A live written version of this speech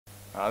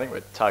I think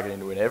we're targeting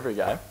to win every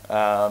game.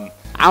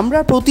 আমরা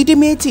প্রতিটি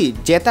ম্যাচই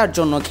জেতার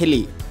জন্য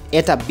খেলি।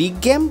 এটা বিগ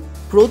গেম,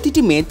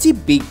 প্রতিটি ম্যাচই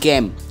বিগ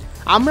গেম।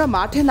 আমরা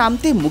মাঠে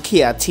নামতে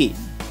মুখিয়ে আছি।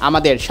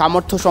 আমাদের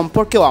সামর্থ্য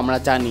সম্পর্কেও আমরা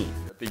জানি।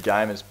 Big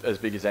game, as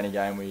big as any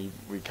game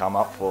we come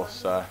up for.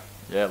 So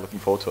yeah,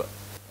 looking forward to it.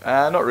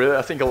 Not really.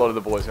 I think a lot of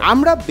the boys.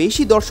 আমরা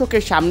বেশি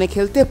দর্শকের সামনে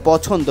খেলতে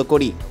পছন্দ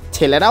করি।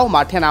 ছেলেরাও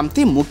মাঠে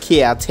নামতে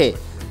মুখিয়ে আছে।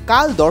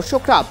 কাল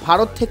দর্শকরা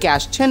ভারত থেকে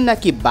আসছেন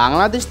নাকি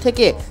বাংলাদেশ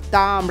থেকে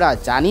তা আমরা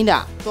জানি না,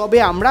 তবে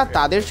আমরা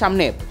তাদের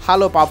সামনে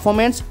ভালো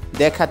পারফরম্যান্স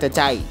দেখাতে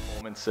চাই।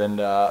 And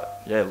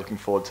yeah, looking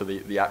forward to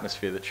the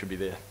atmosphere that should be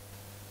there.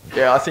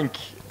 Yeah, I think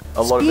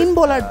a lot of spin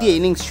bowler দিয়ে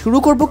ইনিংস শুরু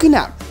করব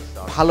কিনা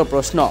ভালো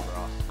প্রশ্ন।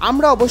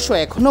 আমরা অবশ্য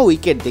এখনো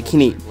উইকেট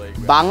দেখিনি।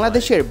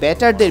 বাংলাদেশের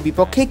ব্যাটারদের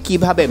বিপক্ষে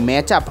কিভাবে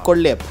ম্যাচ আপ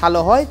করলে ভালো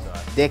হয়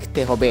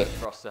দেখতে হবে।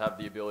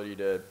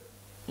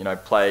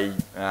 Play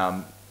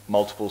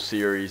multiple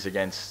series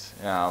against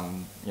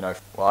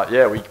well,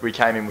 yeah, we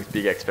came in with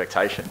big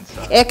expectations.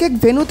 এক এক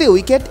ভেন্যুতে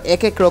উইকেট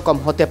এক এক রকম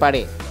হতে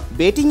পারে।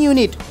 ব্যাটিং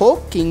ইউনিট হোক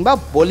কিংবা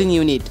বোলিং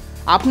ইউনিট,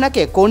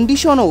 আপনাকে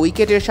কন্ডিশন ও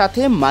উইকেটের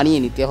সাথে মানিয়ে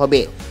নিতে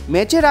হবে।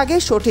 ম্যাচের আগে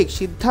সঠিক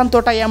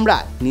সিদ্ধান্তটাই আমরা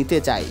নিতে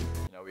চাই।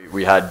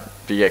 We had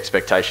big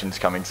expectations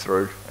coming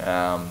through,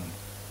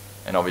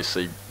 and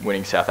obviously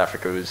winning South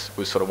Africa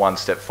was sort of one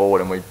step forward,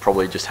 and we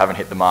probably just haven't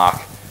hit the mark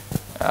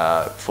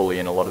fully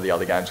in a lot of the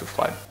other games we've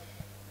played.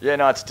 Yeah,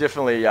 no, it's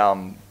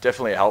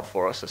definitely a help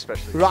for us,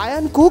 especially.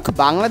 Ryan cook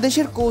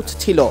বাংলাদেশের coach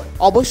ছিল,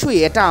 অবশ্যই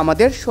এটা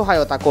আমাদের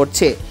সহায়তা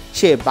করছে।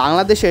 সে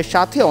বাংলাদেশের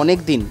সাথে অনেক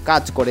দিন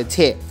কাজ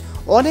করেছে,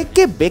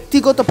 অনেককে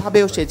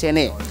ব্যক্তিগতভাবেও সে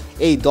চেনে।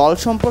 এই দল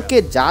সম্পর্কে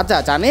যা যা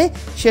জানে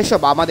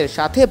সেসব আমাদের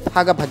সাথে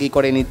ভাগাভাগি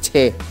করে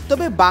নিচ্ছে।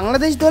 তবে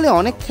বাংলাদেশ দলে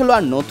অনেক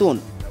খেলোয়াড় নতুন,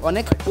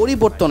 অনেক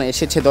পরিবর্তন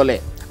এসেছে দলে।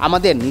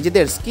 আমাদের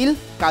নিজেদের স্কিল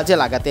কাজে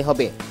লাগাতে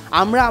হবে।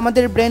 আমরা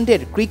আমাদের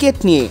ব্র্যান্ডের ক্রিকেট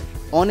নিয়ে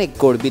অনেক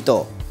গর্বিত।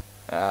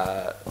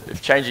 If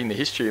changing the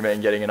history mean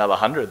getting another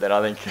 100, then I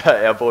think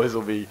our boys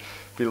will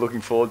be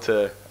looking forward to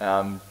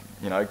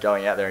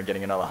going out there and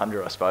getting another 100,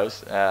 I suppose.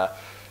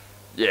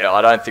 Yeah, I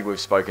don't think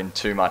we've spoken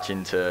too much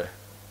into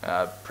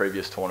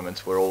previous tournaments.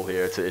 We're all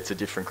here. It's a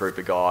different group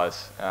of guys,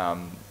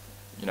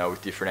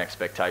 with different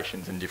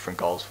expectations and different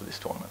goals for this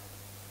tournament.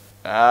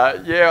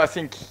 Yeah, I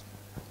think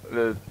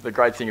the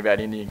great thing about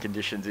Indian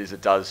conditions is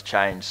it does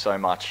change so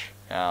much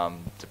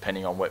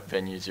depending on what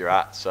venues you're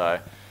at. So,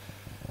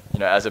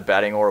 as a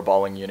batting or a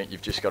bowling unit,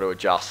 you've just got to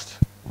adjust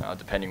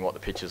depending what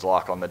the pitch is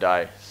like on the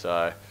day. So,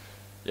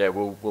 yeah,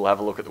 we'll have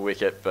a look at the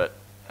wicket, but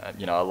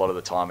a lot of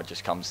the time it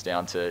just comes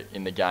down to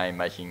in the game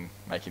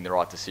making the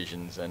right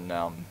decisions and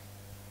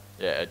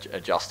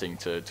adjusting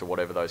to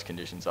whatever those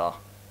conditions are.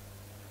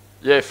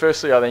 Yeah,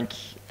 firstly, I think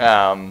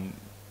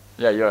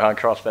Johan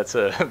Cruyff, that's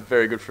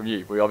very good from you.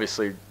 We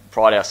obviously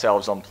pride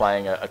ourselves on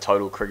playing a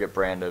total cricket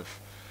brand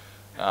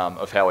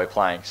of how we're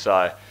playing. So,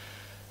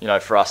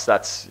 for us,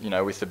 that's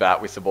with the bat,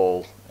 with the ball,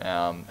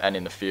 and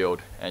in the field.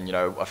 And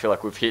I feel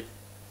like we've hit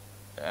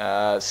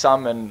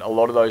some and a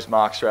lot of those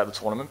marks throughout the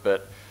tournament, but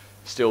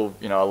still,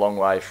 a long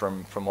way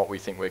from what we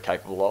think we're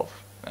capable of.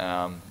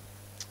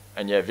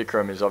 And yeah,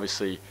 Vikram is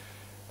obviously,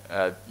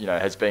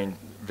 has been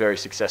very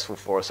successful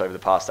for us over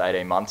the past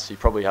 18 months. He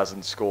probably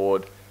hasn't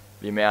scored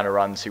the amount of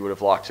runs he would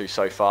have liked to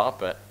so far,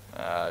 but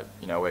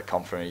we're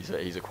confident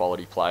he's a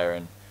quality player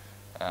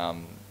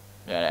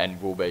and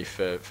will be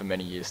for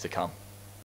many years to come.